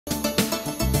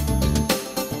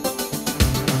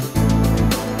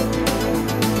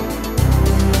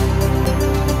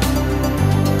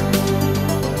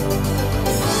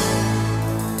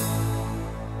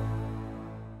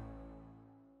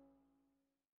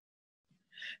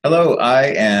Hello, I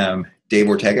am Dave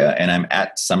Ortega, and I'm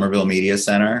at Somerville Media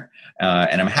Center,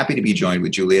 and I'm happy to be joined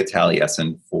with Julia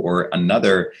Taliesin for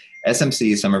another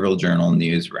SMC Somerville Journal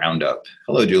News Roundup.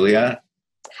 Hello, Julia.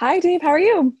 Hi, Dave. How are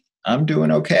you? I'm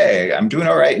doing okay. I'm doing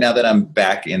all right now that I'm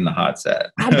back in the hot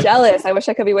set. I'm jealous. I wish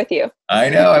I could be with you. I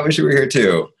know. I wish you were here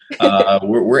too.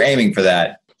 We're aiming for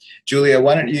that. Julia,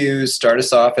 why don't you start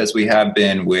us off as we have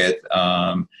been with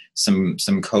some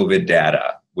COVID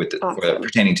data Awesome.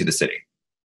 pertaining to the city.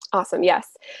 Awesome. Yes.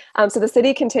 So the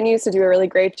city continues to do a really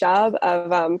great job of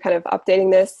kind of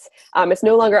updating this. It's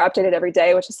no longer updated every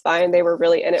day, which is fine. They were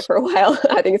really in it for a while.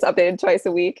 I think it's updated twice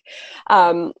a week.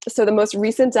 So the most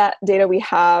recent data we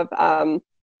have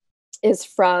is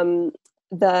from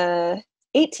the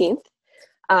 18th.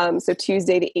 So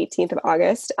Tuesday, the 18th of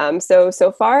August.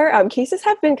 So far, cases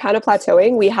have been kind of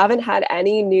plateauing. We haven't had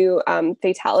any new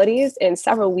fatalities in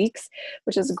several weeks,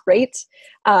 which is great.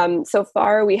 So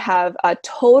far, we have a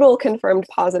total confirmed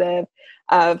positive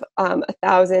of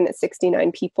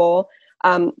 1,069 people.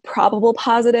 Probable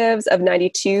positives of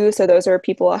 92. So those are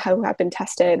people who have been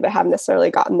tested but haven't necessarily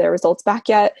gotten their results back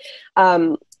yet.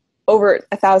 Over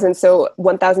 1,000, so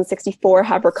 1,064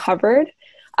 have recovered.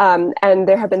 And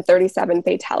there have been 37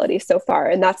 fatalities so far,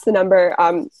 and that's the number.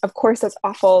 Of course, that's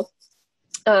awful,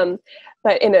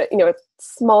 but in a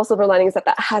small silver lining is that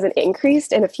hasn't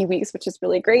increased in a few weeks, which is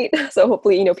really great. So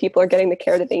hopefully, people are getting the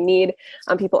care that they need.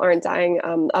 People aren't dying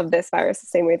of this virus the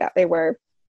same way that they were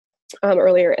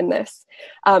earlier in this.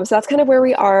 So that's kind of where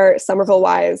we are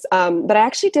Somerville-wise. But I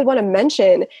actually did want to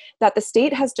mention that the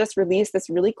state has just released this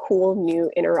really cool new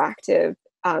interactive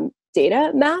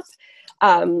data map.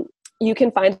 You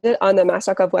can find it on the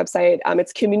mass.gov website.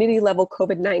 It's community level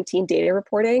COVID-19 data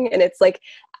reporting, and it's like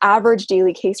average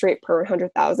daily case rate per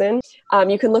 100,000.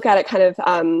 You can look at it kind of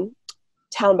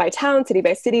town by town, city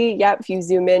by city. Yep, if you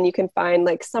zoom in, you can find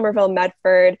like Somerville,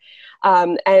 Medford,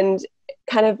 and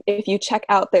kind of if you check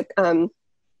out the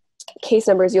case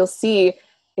numbers, you'll see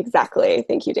exactly.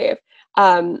 Thank you, Dave.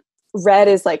 Red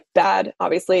is like bad,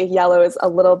 obviously. Yellow is a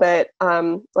little bit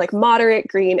like moderate.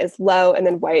 Green is low, and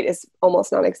then white is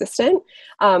almost non-existent.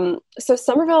 So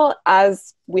Somerville,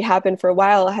 as we have been for a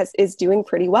while, is doing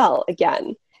pretty well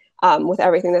again with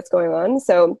everything that's going on.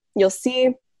 So you'll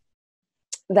see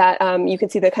that you can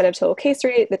see the kind of total case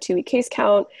rate, the 2-week case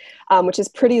count, which is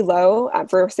pretty low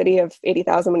for a city of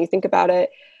 80,000 when you think about it.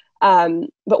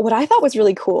 But what I thought was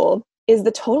really cool is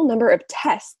the total number of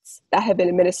tests that have been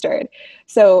administered.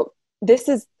 So this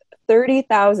is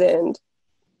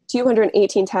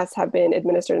 30,218 tests have been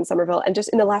administered in Somerville. And just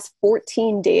in the last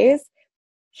 14 days,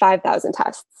 5,000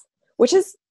 tests, which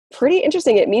is pretty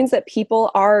interesting. It means that people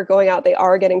are going out, they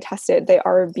are getting tested, they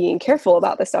are being careful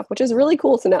about this stuff, which is really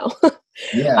cool to know.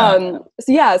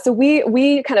 Yeah. So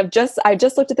we kind of I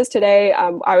just looked at this today.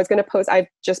 I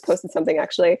just posted something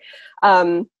actually.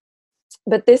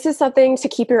 But this is something to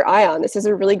keep your eye on. This is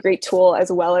a really great tool,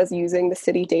 as well as using the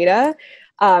city data.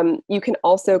 You can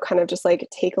also kind of just like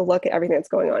take a look at everything that's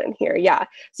going on in here. Yeah.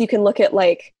 So you can look at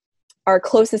like our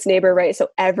closest neighbor, right? So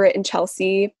Everett and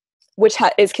Chelsea, which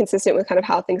is consistent with kind of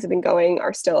how things have been going,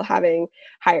 are still having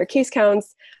higher case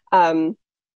counts.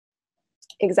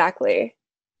 Exactly.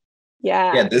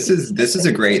 Yeah. Yeah, this is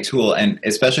a great tool, and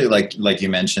especially like you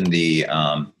mentioned the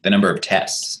number of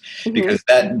tests, Mm-hmm. because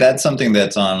that's something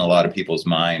that's on a lot of people's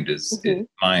minds.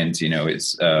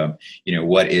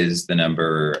 What is the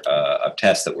number of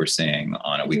tests that we're seeing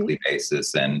on a Mm-hmm. weekly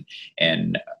basis, and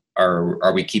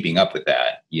are we keeping up with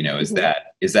that? Is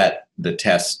Mm-hmm. that the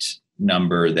test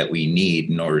number that we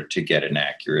need in order to get an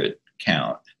accurate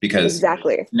count? Because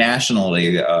Exactly.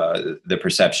 nationally, the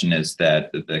perception is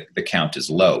that the count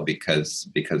is low because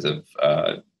of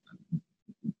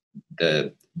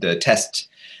the test.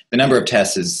 The number of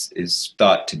tests is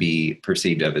thought to be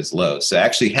perceived of as low. So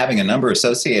actually having a number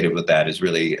associated with that is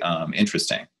really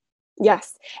interesting.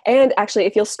 Yes. And actually,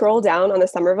 if you'll scroll down on the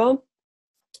Somerville,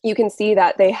 you can see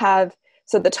that they have,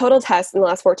 so the total tests in the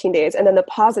last 14 days and then the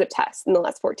positive tests in the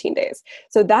last 14 days.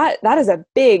 So that is a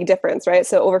big difference, right?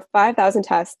 So over 5,000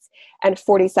 tests and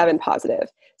 47 positive.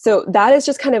 So that is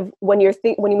just kind of when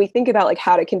we think about like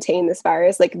how to contain this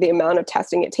virus, like the amount of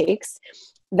testing it takes,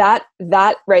 that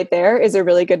right there is a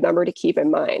really good number to keep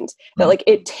in mind. That like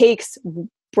it takes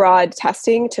broad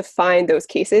testing to find those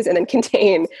cases and then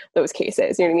contain those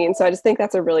cases. You know what I mean? So I just think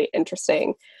that's a really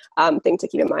interesting thing to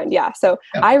keep in mind. Yeah. So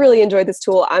Yeah. I really enjoyed this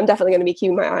tool. I'm definitely going to be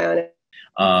keeping my eye on it.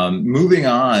 Moving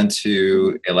on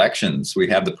to elections, we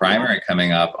have the primary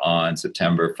coming up on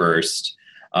September 1st.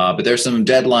 But there's some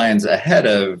deadlines ahead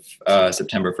of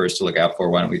September 1st to look out for.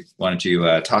 Why don't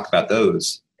you talk about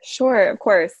those? Sure, of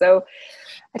course. So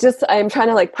I'm trying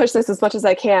to like push this as much as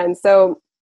I can. So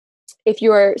If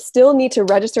you are still need to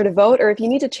register to vote, or if you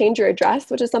need to change your address,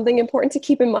 which is something important to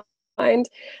keep in mind,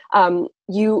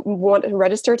 you want to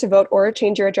register to vote or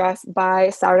change your address by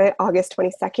Saturday, August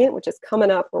 22nd, which is coming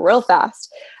up real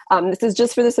fast. This is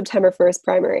just for the September 1st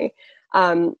primary.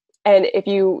 And if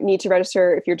you need to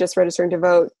register, if you're just registering to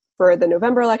vote for the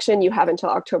November election, you have until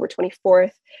October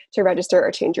 24th to register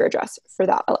or change your address for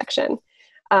that election.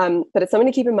 But it's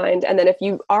something to keep in mind. And then if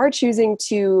you are choosing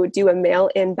to do a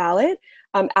mail-in ballot,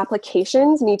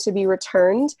 applications need to be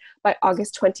returned by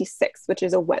August 26th, which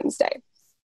is a Wednesday.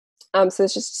 So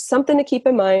it's just something to keep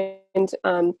in mind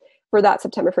for that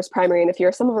September 1st primary. And if you're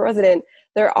a Somerville resident,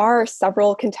 there are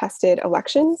several contested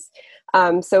elections.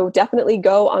 So definitely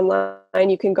go online.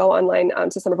 You can go online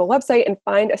to Somerville website and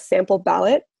find a sample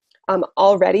ballot.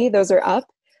 Already those are up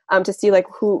to see like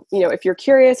who, if you're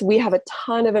curious, we have a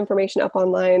ton of information up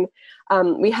online.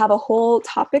 We have a whole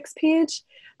topics page,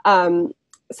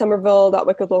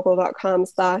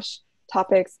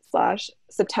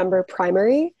 somerville.wickedlocal.com/topics/September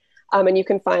primary. And you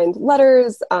can find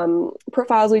letters,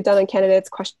 profiles we've done on candidates,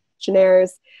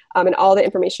 questionnaires, and all the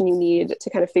information you need to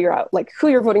kind of figure out like who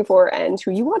you're voting for and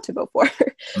who you want to vote for.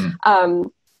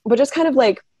 But just kind of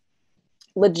like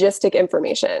logistic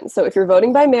information. So if you're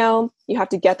voting by mail, you have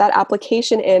to get that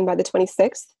application in by the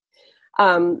 26th.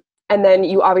 And then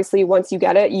you obviously, once you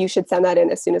get it, you should send that in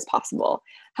as soon as possible.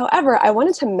 However, I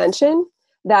wanted to mention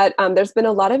that there's been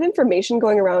a lot of information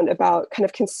going around about kind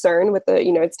of concern with the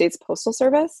United States Postal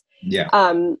Service. Yeah.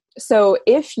 So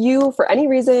if you, for any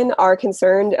reason, are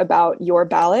concerned about your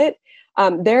ballot,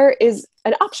 there is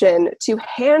an option to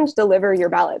hand deliver your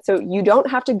ballot. So you don't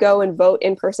have to go and vote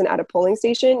in person at a polling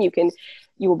station. You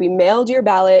will be mailed your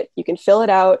ballot, you can fill it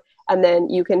out, and then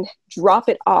you can drop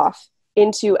it off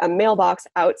into a mailbox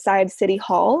outside City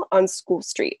Hall on School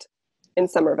Street in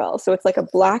Somerville. So it's like a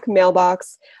black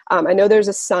mailbox. I know there's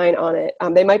a sign on it.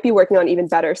 They might be working on even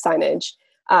better signage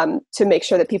to make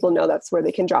sure that people know that's where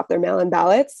they can drop their mail-in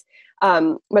ballots.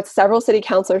 But several city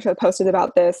councilors have posted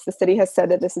about this. The city has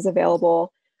said that this is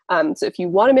available. So if you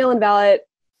want a mail-in ballot,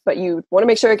 but you want to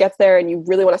make sure it gets there and you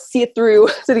really want to see it through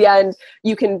to the end,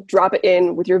 you can drop it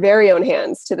in with your very own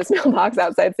hands to this mailbox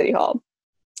outside City Hall.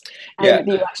 And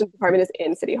the elections department is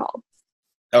in City Hall.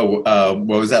 Oh,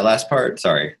 what was that last part?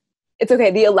 Sorry. It's okay.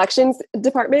 The elections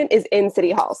department is in City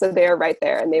Hall. So they're right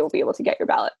there and they will be able to get your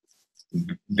ballot.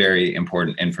 Very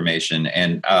important information.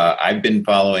 And I've been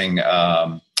following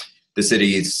the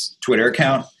city's Twitter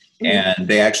account, and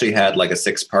they actually had like a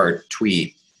 6-part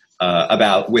tweet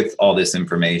about with all this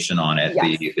information on it,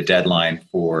 yes. the deadline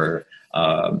for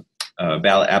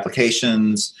ballot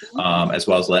applications, as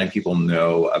well as letting people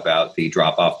know about the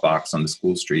drop-off box on the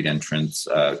School Street entrance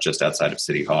just outside of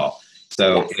City Hall.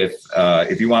 So yes.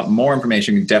 If you want more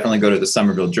information, you can definitely go to the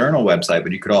Somerville Journal website,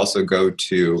 but you could also go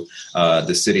to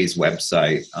the city's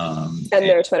website. And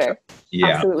their Twitter. Yeah.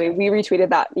 Absolutely. We retweeted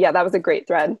that. Yeah, that was a great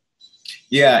thread.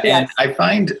 Yeah, yes.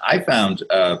 And I found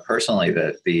personally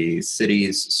that the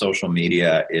city's social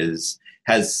media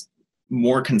has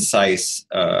more concise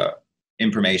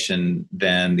information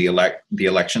than the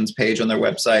elections page on their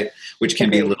website, which can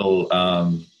be a little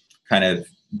kind of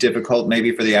difficult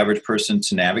maybe for the average person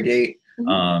to navigate.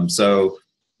 So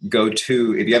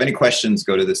if you have any questions,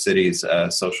 go to the city's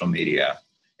social media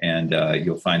and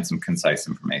you'll find some concise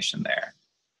information there.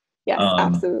 Yes,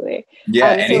 absolutely.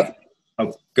 Yeah.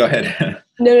 Go ahead.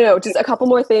 No. Just a couple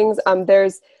more things.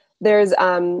 There's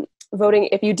voting.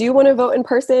 If you do want to vote in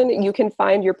person, you can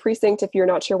find your precinct if you're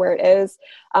not sure where it is.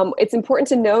 It's important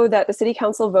to know that the city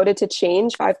council voted to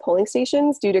change 5 polling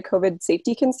stations due to COVID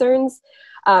safety concerns.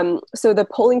 So the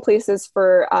polling places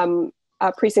for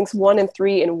precincts 1 and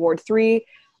 3 in Ward 3,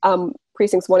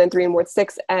 precincts 1 and 3 in Ward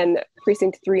 6, and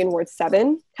precinct 3 in Ward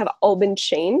 7 have all been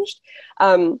changed.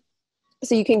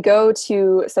 So you can go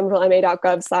to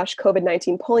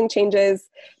somervillema.gov/COVID-19 polling changes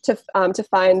to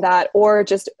find that, or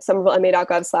just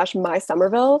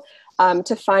somervillema.gov/mysomerville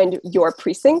to find your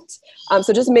precinct.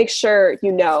 So just make sure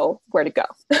you know where to go.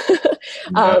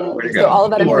 So all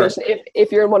of that information,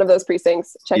 if you're in one of those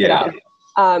precincts, check it out.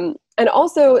 And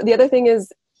also the other thing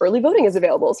is early voting is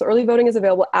available. So early voting is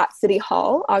available at City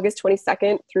Hall, August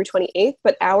 22nd through 28th,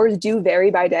 but hours do vary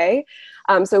by day.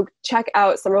 So check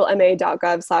out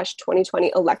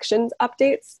somervillema.gov/2020 elections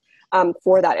updates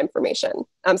for that information.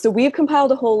 So we've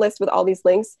compiled a whole list with all these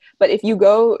links, but if you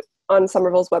go on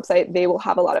Somerville's website, they will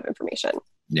have a lot of information.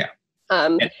 Yeah.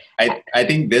 I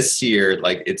think this year,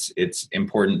 like it's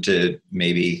important to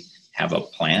maybe have a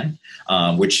plan,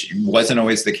 which wasn't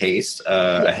always the case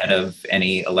ahead of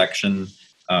any election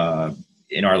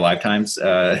in our lifetimes.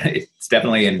 It's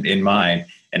definitely in mine.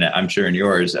 and I'm sure in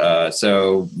yours.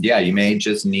 So yeah, you may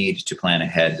just need to plan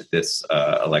ahead this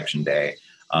election day.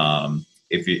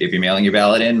 If you're mailing your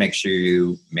ballot in, make sure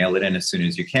you mail it in as soon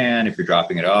as you can. If you're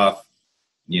dropping it off,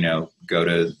 go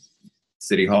to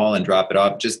City Hall and drop it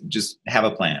off. Just have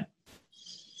a plan.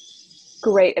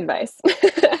 Great advice.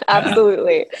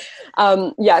 Absolutely.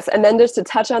 Yes. And then just to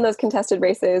touch on those contested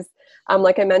races,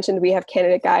 like I mentioned, we have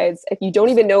candidate guides. If you don't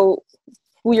even know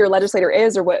who your legislator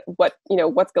is or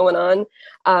what's going on,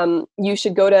 you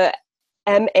should go to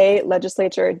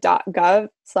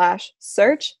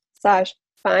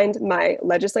malegislature.gov/search/find my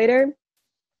legislator,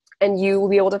 and you will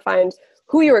be able to find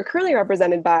who you are currently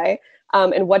represented by,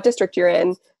 and what district you're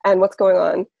in and what's going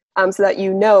on, so that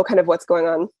you know kind of what's going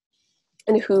on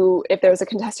and who, if there's a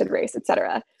contested race, et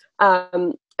cetera.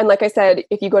 And like I said,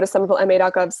 if you go to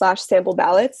somervillema.gov/sample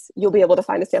ballots, you'll be able to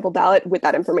find a sample ballot with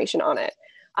that information on it.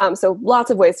 So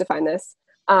lots of ways to find this.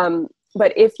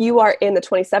 But if you are in the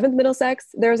 27th Middlesex,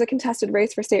 there's a contested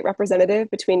race for state representative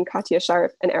between Katya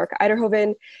Sharp and Erica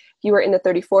Eiderhoven. If you are in the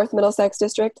 34th Middlesex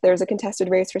district, there's a contested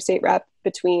race for state rep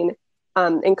between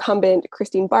incumbent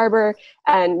Christine Barber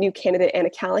and new candidate Anna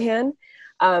Callahan.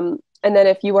 And then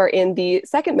if you are in the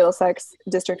 2nd Middlesex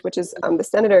district, which is the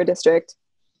senator district,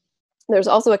 there's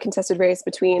also a contested race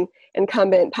between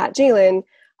incumbent Pat Jalen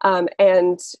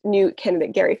and new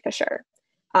candidate Gary Fisher.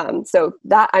 So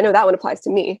that, I know that one applies to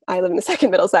me. I live in the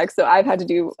 2nd Middlesex, so I've had to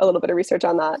do a little bit of research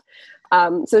on that.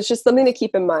 So it's just something to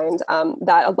keep in mind,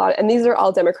 that and these are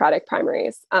all Democratic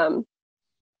primaries.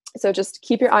 So just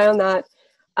keep your eye on that.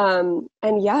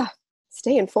 And yeah,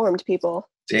 stay informed, people.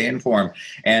 Stay informed.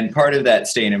 And part of that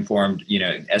staying informed,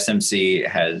 SMC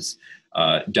has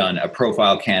done a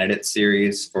profile candidate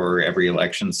series for every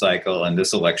election cycle, and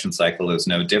this election cycle is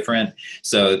no different.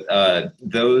 So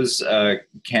those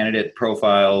candidate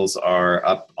profiles are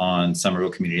up on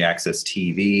Somerville Community Access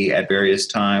TV at various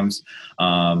times.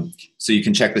 So you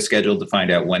can check the schedule to find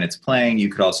out when it's playing. You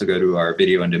could also go to our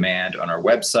video on demand on our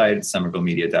website,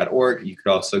 somervillemedia.org. You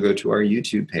could also go to our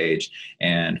YouTube page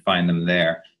and find them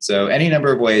there. So any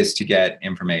number of ways to get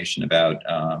information about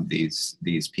these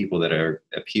people that are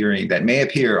appearing, that may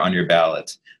appear on your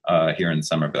ballot here in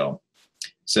Somerville.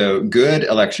 So good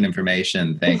election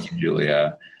information. Thank you,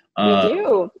 Julia. Thank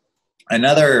you.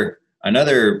 Another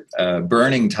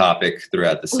burning topic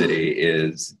throughout the city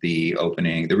is the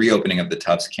reopening of the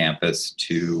Tufts campus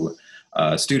to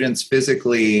students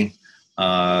physically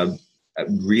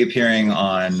reappearing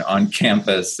on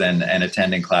campus and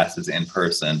attending classes in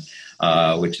person,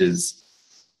 which is,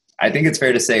 I think it's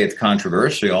fair to say, it's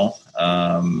controversial.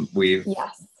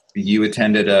 Yes. You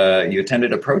attended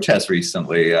a protest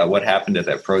recently. What happened at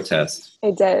that protest? I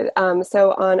did.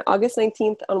 So on August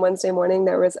 19th, on Wednesday morning,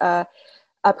 there was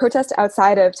a protest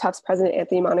outside of Tufts President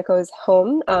Anthony Monaco's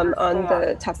home on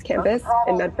the Tufts campus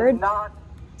in Medford.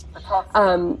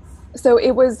 So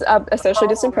it was a socially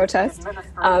distant protest,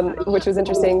 which was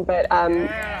interesting, but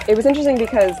it was interesting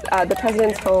because the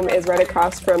president's home is right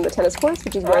across from the tennis courts,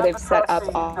 which is where they've set up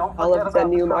all of the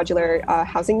new modular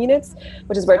housing units,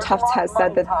 which is where Tufts has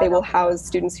said that they will house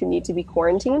students who need to be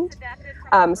quarantined.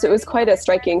 So it was quite a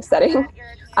striking setting.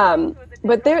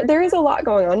 But there is a lot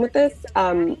going on with this.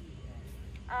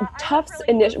 Tufts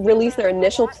released their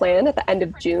initial plan at the end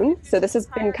of June. So this has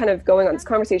been kind of going on, this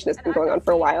conversation has been going on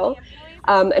for a while.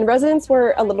 And residents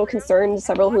were a little concerned.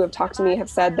 Several who have talked to me have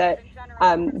said that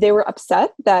they were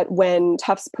upset that when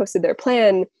Tufts posted their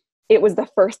plan, it was the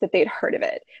first that they'd heard of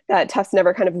it, that Tufts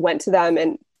never kind of went to them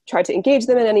and tried to engage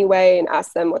them in any way and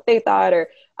ask them what they thought, or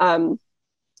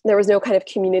there was no kind of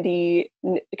community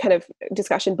kind of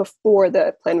discussion before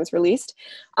the plan was released.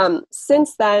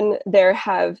 Since then, there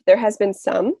has been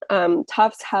some.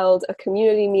 Tufts held a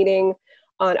community meeting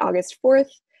on August 4th,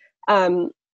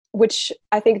 which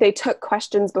I think they took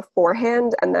questions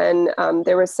beforehand, and then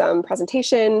there was some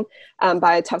presentation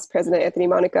by Tufts President Anthony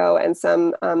Monaco, and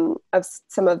some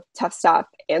of Tufts staff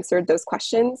answered those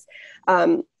questions.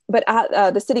 But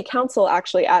at the city council,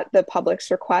 actually at the public's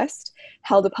request,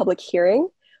 held a public hearing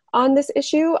on this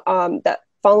issue that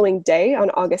following day on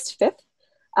August 5th.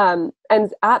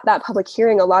 And at that public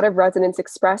hearing, a lot of residents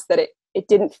expressed that it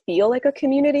didn't feel like a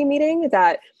community meeting,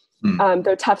 that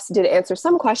though Tufts did answer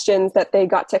some questions, that they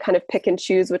got to kind of pick and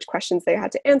choose which questions they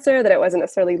had to answer, that it wasn't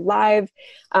necessarily live,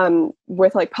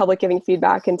 with like public giving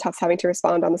feedback and Tufts having to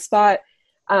respond on the spot.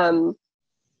 And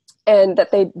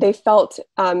that they felt,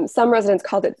 some residents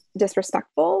called it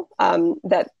disrespectful,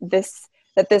 that this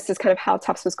is kind of how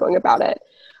Tufts was going about it.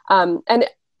 And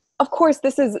of course,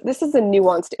 this is a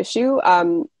nuanced issue.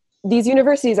 These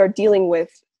universities are dealing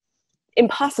with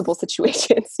impossible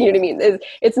situations. You know what I mean?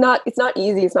 It's not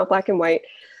easy. It's not black and white.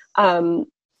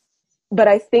 but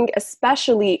I think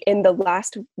especially in the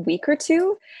last week or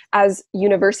two, as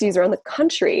universities around the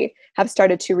country have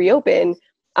started to reopen,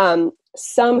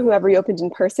 some who have reopened in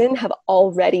person have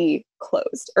already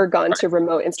closed or gone to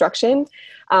remote instruction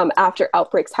after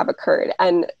outbreaks have occurred.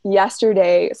 And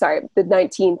yesterday, the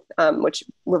 19th, which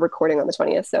we're recording on the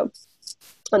 20th, so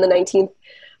on the 19th,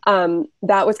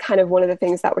 that was kind of one of the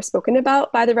things that were spoken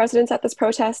about by the residents at this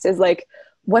protest, is like,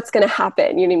 what's going to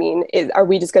happen? You know what I mean? Are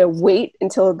we just going to wait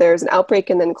until there's an outbreak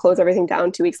and then close everything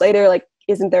down 2 weeks later? Like,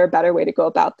 isn't there a better way to go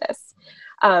about this?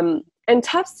 And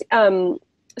Tufts,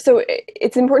 so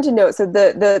it's important to note, so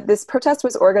this protest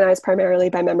was organized primarily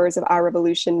by members of Our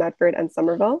Revolution, Medford, and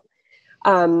Somerville.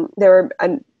 There were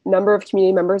a number of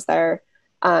community members there,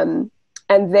 and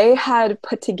they had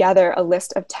put together a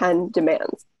list of 10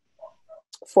 demands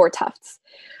for Tufts.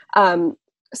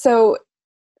 So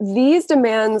these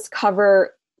demands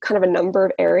cover kind of a number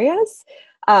of areas,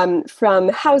 from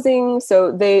housing.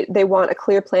 So they want a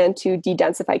clear plan to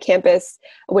de-densify campus,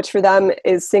 which for them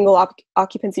is single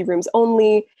occupancy rooms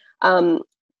only,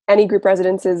 any group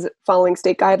residences following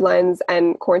state guidelines,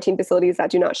 and quarantine facilities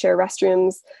that do not share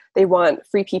restrooms. They want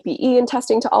free PPE and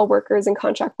testing to all workers and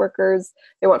contract workers.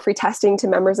 They want free testing to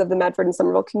members of the Medford and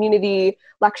Somerville community,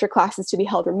 lecture classes to be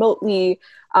held remotely,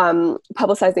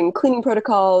 publicizing cleaning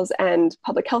protocols and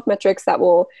public health metrics that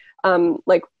will,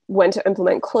 like when to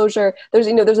implement closure. There's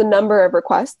a number of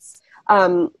requests,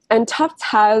 and Tufts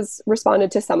has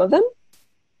responded to some of them.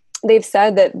 They've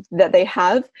said that they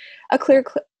have a clear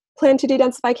plan to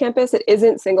de-densify campus. It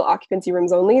isn't single occupancy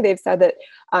rooms only. They've said that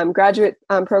graduate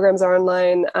programs are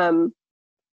online, and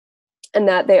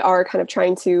that they are kind of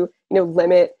trying to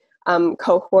limit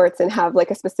cohorts and have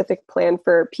like a specific plan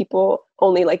for people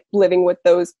only like living with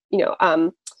those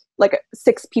like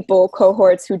 6 people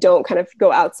cohorts who don't kind of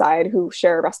go outside, who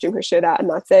share a restroom, who share that, and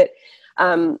that's it.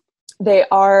 They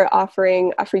are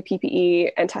offering a free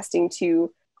PPE and testing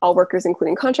to all workers,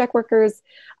 including contract workers.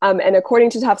 And according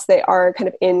to Tufts, they are kind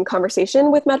of in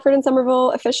conversation with Medford and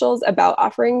Somerville officials about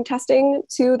offering testing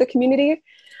to the community.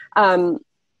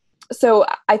 So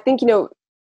I think,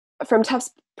 from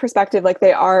Tufts' perspective, like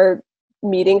they are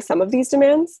meeting some of these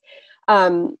demands.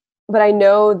 But I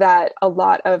know that a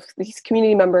lot of these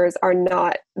community members they're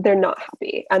not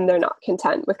happy and they're not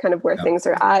content with kind of where things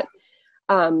are at.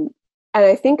 And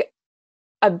I think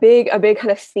a big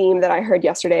kind of theme that I heard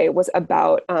yesterday was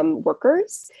about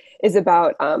workers, is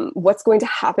about what's going to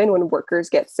happen when workers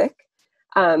get sick.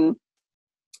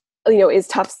 Is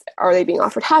Tufts, are they being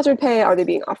offered hazard pay? Are they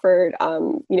being offered,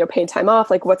 paid time off?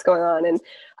 Like what's going on? And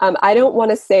I don't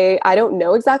want to say, I don't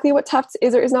know exactly what Tufts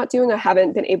is or is not doing. I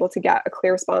haven't been able to get a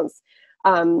clear response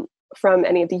from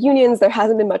any of the unions. There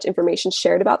hasn't been much information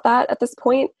shared about that at this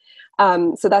point.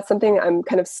 So that's something I'm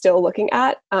kind of still looking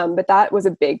at. But that was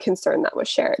a big concern that was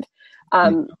shared.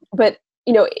 But,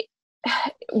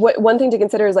 one thing to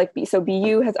consider is like, so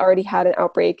BU has already had an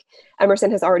outbreak.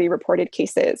 Emerson has already reported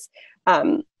cases.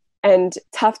 And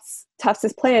Tufts'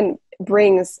 plan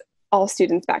brings all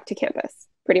students back to campus,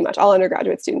 pretty much all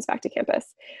undergraduate students back to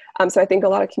campus. So I think a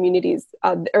lot of communities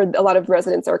or a lot of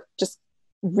residents are just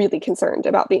really concerned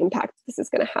about the impact this is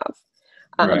going to have.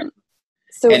 Right.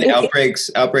 So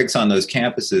outbreaks on those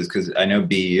campuses, because I know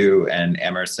BU and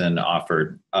Emerson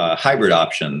offered hybrid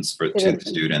options to the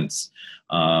students.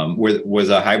 Was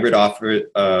a hybrid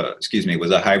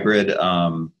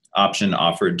option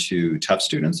offered to Tufts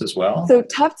students as well? So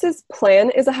Tufts' plan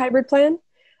is a hybrid plan.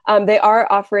 They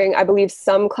are offering, I believe,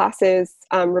 some classes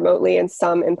remotely and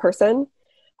some in person.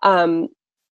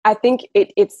 I think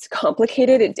it's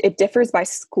complicated. It differs by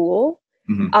school.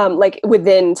 Mm-hmm. Like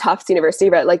within Tufts University,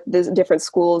 right? Like there's different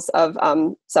schools of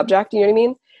subject, you know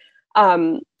what I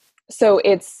mean? So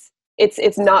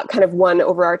it's not kind of one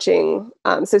overarching,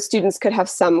 so students could have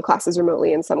some classes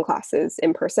remotely and some classes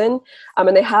in person.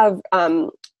 And they have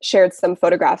shared some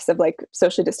photographs of like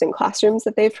socially distant classrooms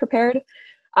that they've prepared.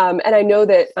 And I know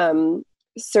that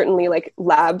certainly like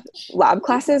lab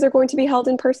classes are going to be held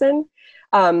in person.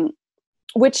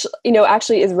 Which,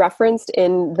 actually is referenced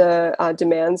in the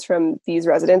demands from these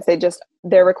residents.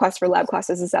 Their request for lab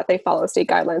classes is that they follow state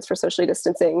guidelines for socially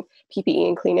distancing, PPE,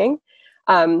 and cleaning.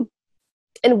 And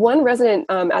one resident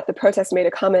at the protest made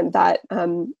a comment that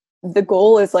the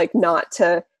goal is like not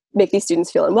to make these students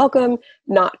feel unwelcome,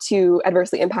 not to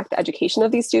adversely impact the education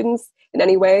of these students in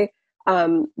any way,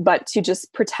 but to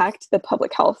just protect the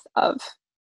public health of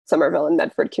Somerville and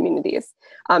Medford communities,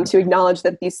 to acknowledge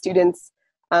that these students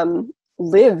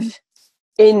live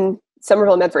in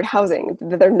Somerville and Medford housing,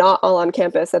 that they're not all on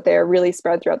campus, that they are really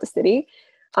spread throughout the city,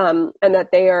 and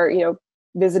that they are,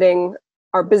 visiting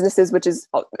our businesses, which is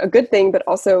a good thing, but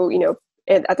also,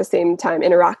 and at the same time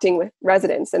interacting with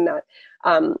residents, and that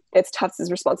it's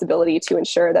Tufts' responsibility to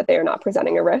ensure that they are not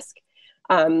presenting a risk.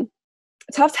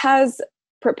 Tufts has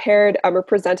prepared or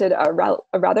presented a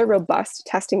rather robust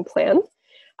testing plan.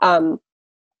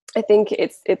 I think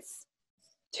it's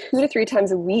 2 to 3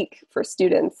 times a week for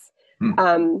students,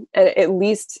 and at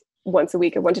least once a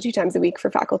week or 1 to 2 times a week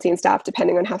for faculty and staff,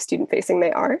 depending on how student facing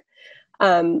they are.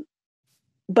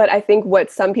 But I think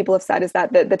what some people have said is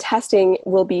that the testing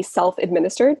will be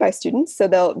self-administered by students. So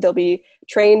they'll be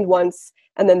trained once,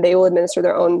 and then they will administer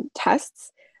their own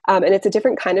tests. And it's a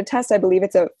different kind of test. I believe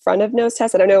it's a front of nose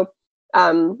test. I don't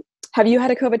know. Have you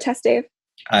had a COVID test, Dave?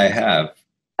 I have.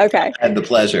 Okay. I had the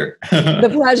pleasure. The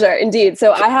pleasure, indeed.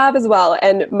 So I have as well.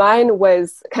 And mine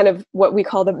was kind of what we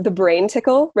call the brain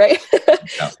tickle, right?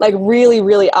 Yeah. Like really,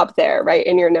 really up there, right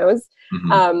in your nose.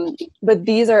 Mm-hmm. But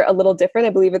these are a little different.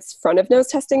 I believe it's front of nose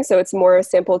testing. So it's more a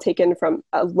sample taken from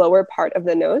a lower part of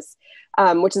the nose,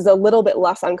 which is a little bit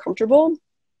less uncomfortable.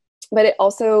 But it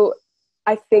also,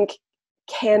 I think,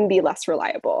 can be less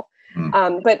reliable.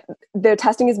 But the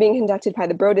testing is being conducted by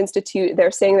the Broad Institute.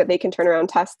 They're saying that they can turn around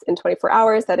tests in 24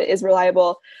 hours, that it is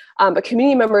reliable. But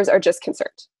community members are just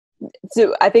concerned.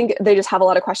 So I think they just have a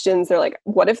lot of questions. They're like,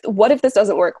 what if this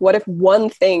doesn't work? What if one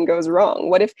thing goes wrong?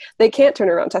 What if they can't turn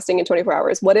around testing in 24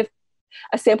 hours? What if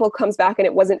a sample comes back and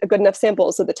it wasn't a good enough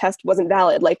sample, so the test wasn't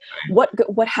valid? Like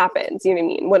what happens, you know what I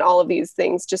mean, when all of these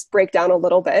things just break down a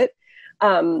little bit?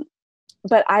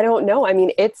 But I don't know. I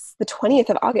mean, it's the 20th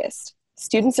of August.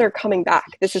 Students are coming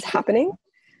back. This is happening.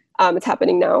 It's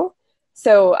happening now.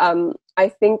 So I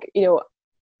think,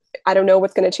 I don't know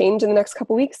what's going to change in the next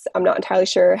couple of weeks. I'm not entirely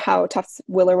sure how Tufts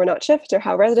will or will not shift, or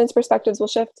how residents' perspectives will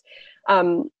shift.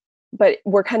 But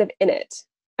we're kind of in it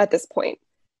at this point.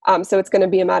 So it's going to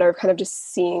be a matter of kind of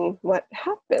just seeing what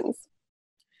happens.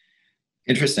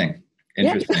 Interesting.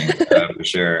 Yeah. For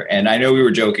sure. And I know we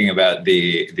were joking about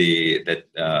the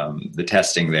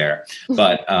testing there,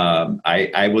 but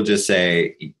I will just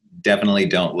say, definitely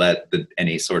don't let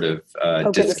any sort of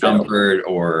discomfort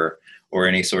or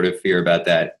any sort of fear about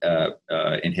that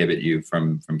inhibit you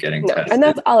from getting tested. And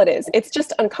that's all it is. It's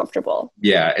just uncomfortable.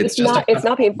 Yeah, it's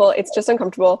not painful. It's just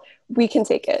uncomfortable. We can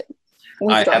take it.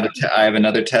 I have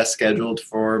another test scheduled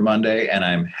for Monday, and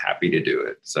I'm happy to do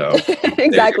it. So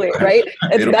exactly, right?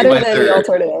 It's better than the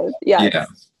alternative. Yes, yeah,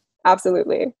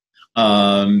 absolutely.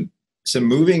 So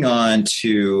moving on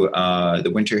to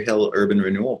the Winter Hill Urban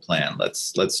Renewal Plan.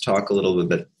 Let's talk a little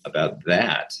bit about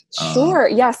that. Sure.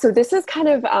 Yeah. So this is kind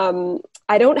of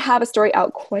I don't have a story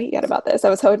out quite yet about this. I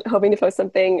was hoping to post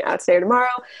something today or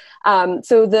tomorrow.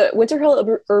 So the Winter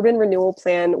Hill Urban Renewal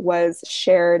Plan was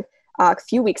shared a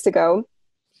few weeks ago.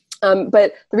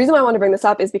 But the reason why I want to bring this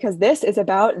up is because this is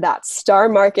about that star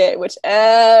market, which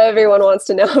everyone wants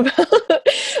to know about.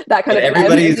 That kind of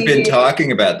everybody's been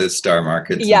talking about this star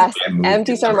market. Yes,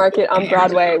 empty star market on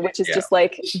Broadway, which has just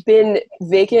like been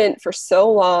vacant for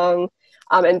so long.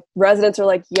 And residents are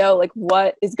like, yo, like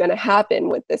what is going to happen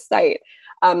with this site?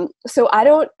 So I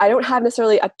don't have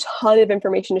necessarily a ton of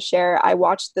information to share. I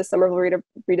watched the Somerville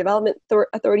Redevelopment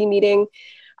Authority meeting.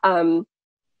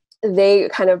 They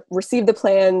kind of received the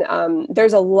plan.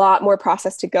 There's a lot more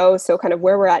process to go. So kind of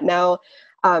where we're at now,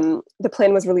 the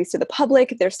plan was released to the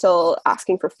public. They're still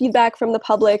asking for feedback from the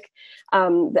public.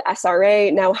 The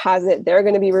SRA now has it. They're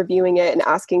going to be reviewing it and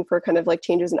asking for kind of like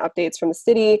changes and updates from the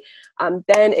city.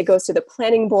 Then it goes to the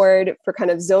planning board for kind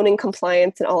of zoning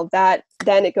compliance and all of that.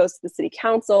 Then it goes to the city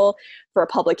council for a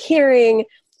public hearing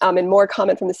and more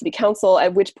comment from the city council,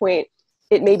 at which point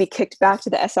it may be kicked back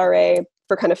to the SRA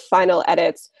for kind of final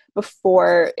edits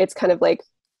before it's kind of like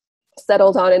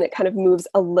settled on and it kind of moves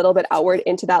a little bit outward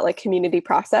into that like community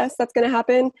process that's going to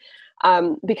happen,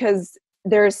 because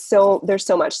there's so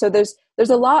much. So there's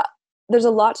a lot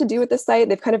to do with this site.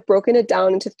 They've kind of broken it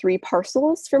down into 3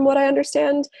 parcels from what I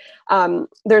understand.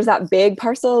 There's that big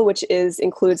parcel, which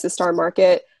includes the Star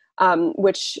Market,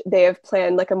 which they have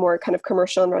planned like a more kind of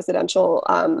commercial and residential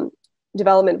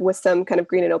development with some kind of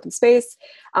green and open space.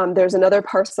 There's another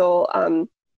parcel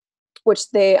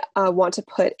which they want to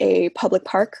put a public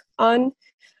park on,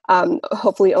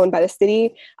 hopefully owned by the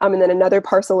city. And then another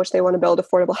parcel which they want to build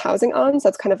affordable housing on. So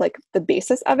that's kind of like the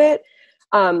basis of it.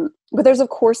 But there's of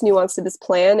course nuance to this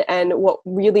plan. And what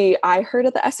really I heard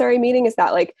at the SRA meeting is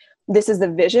that like, this is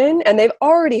the vision, and they've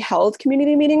already held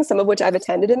community meetings, some of which I've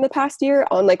attended in the past year,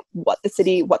 on like what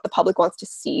the public wants to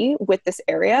see with this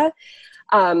area.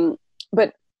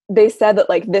 But they said that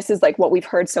like, this is like what we've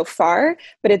heard so far,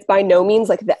 but it's by no means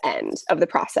like the end of the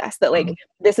process, that like,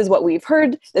 this is what we've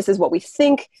heard. This is what we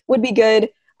think would be good.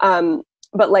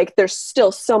 but like there's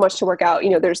still so much to work out.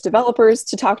 There's developers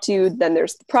to talk to, then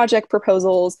there's the project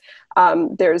proposals,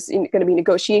 there's going to be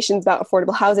negotiations about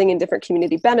affordable housing and different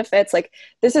community benefits. Like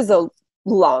this is a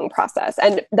long process,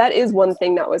 and that is one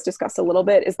thing that was discussed a little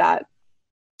bit, is that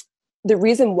the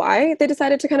reason why they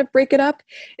decided to kind of break it up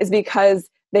is because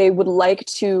they would like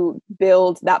to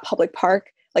build that public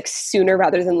park like sooner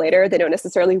rather than later. They don't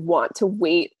necessarily want to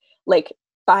wait like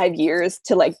 5 years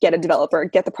to like get a developer,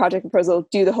 get the project proposal,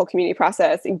 do the whole community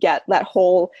process, and get that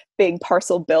whole big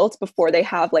parcel built before they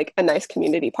have like a nice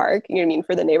community park, you know what I mean,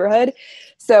 for the neighborhood.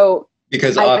 So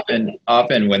because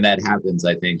often when that happens,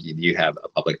 I think you have a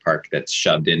public park that's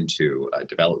shoved into a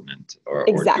development or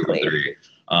exactly. Or two or three.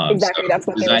 Exactly. So that's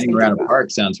what designing around a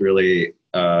park sounds really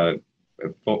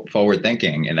forward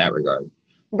thinking in that regard.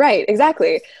 Right.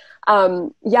 Exactly.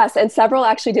 Yes. And several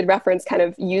actually did reference kind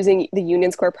of using the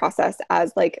Union Square process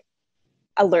as like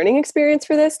a learning experience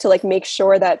for this, to like make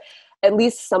sure that at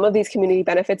least some of these community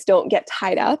benefits don't get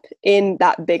tied up in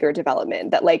that bigger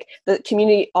development, that like the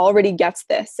community already gets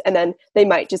this, and then they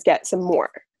might just get some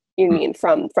more, you mean,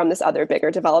 from this other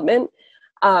bigger development.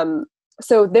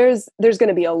 So there's going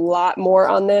to be a lot more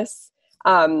on this.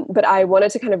 But I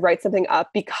wanted to kind of write something up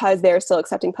because they're still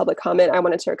accepting public comment. I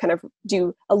wanted to kind of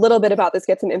do a little bit about this,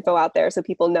 get some info out there so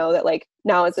people know that like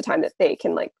now is the time that they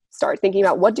can like start thinking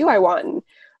about, what do I want? And,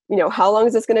 how long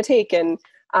is this going to take? And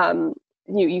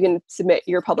you can submit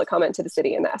your public comment to the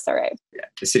city and the SRA. Yeah.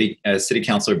 The city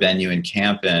councilor Ben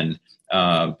Campen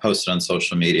posted on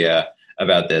social media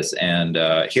about this. And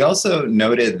he also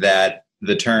noted that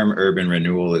the term urban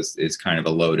renewal is kind of a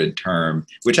loaded term,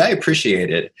 which I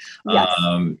appreciated. Yes.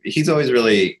 He's always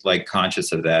really like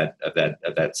conscious of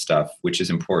that stuff, which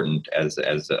is important as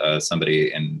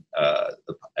somebody in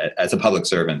as a public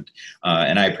servant,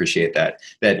 and I appreciate that.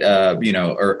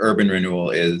 Urban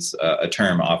renewal is a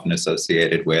term often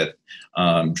associated with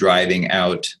driving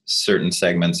out certain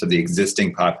segments of the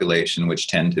existing population, which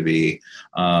tend to be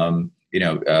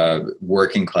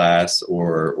working class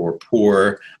or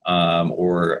poor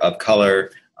or of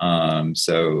color.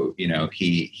 So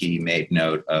he made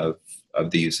note of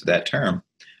the use of that term.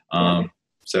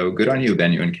 So good on you,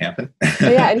 Ben Campen.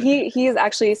 Yeah, and he is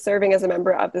actually serving as a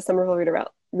member of the Somerville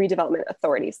Redevelopment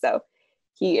Authority. So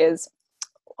he is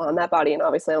on that body and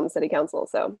obviously on the city council.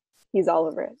 So he's all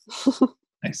over it.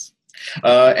 Nice.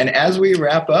 And as we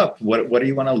wrap up, what do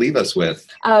you want to leave us with?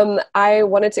 I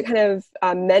wanted to kind of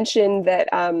mention that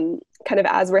kind of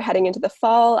as we're heading into the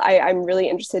fall, I'm really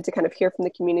interested to kind of hear from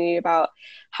the community about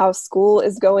how school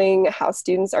is going, how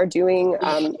students are doing.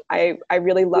 I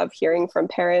really love hearing from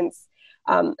parents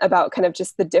about kind of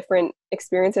just the different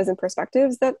experiences and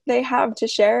perspectives that they have to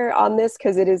share on this,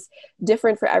 because it is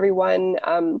different for everyone.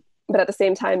 But at the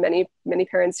same time, many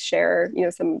parents share,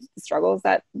 some struggles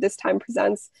that this time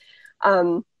presents.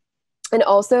 And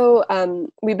also,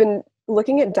 we've been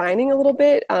looking at dining a little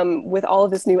bit with all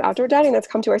of this new outdoor dining that's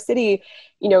come to our city.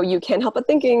 You can't help but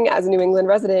thinking as a New England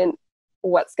resident,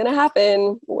 what's going to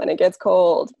happen when it gets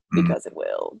cold? Because it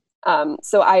will.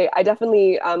 So I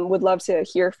definitely would love to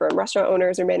hear from restaurant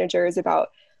owners or managers about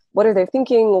what are they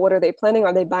thinking? What are they planning?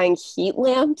 Are they buying heat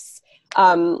lamps?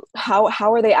 How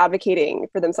are they advocating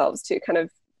for themselves to kind of,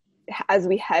 as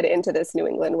we head into this New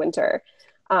England winter?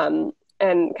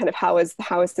 And kind of how is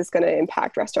this going to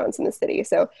impact restaurants in the city?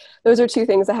 So those are two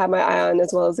things I have my eye on,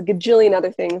 as well as a gajillion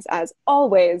other things. As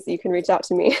always, you can reach out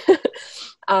to me.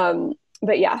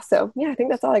 But yeah, I think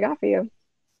that's all I got for you.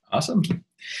 Awesome.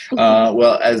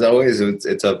 Well, as always,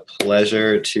 it's a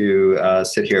pleasure to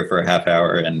sit here for a half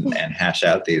hour and hash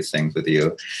out these things with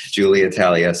you. Julia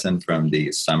Taliesin from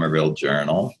the Somerville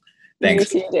Journal.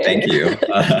 Thanks. Thank you.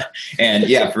 And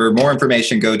yeah, for more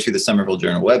information, go to the Somerville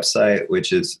Journal website,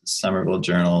 which is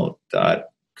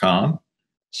somervillejournal.com.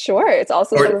 Sure. It's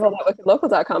also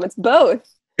somerville.wickedlocal.com. It's both.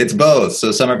 It's both.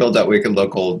 So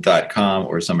somerville.wickedlocal.com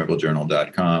or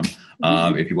somervillejournal.com.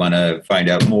 If you want to find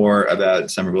out more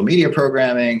about Somerville Media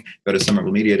programming, go to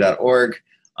somervillemedia.org.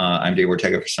 I'm Dave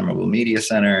Ortega for Somerville Media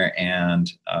Center,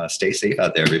 and stay safe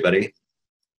out there, everybody.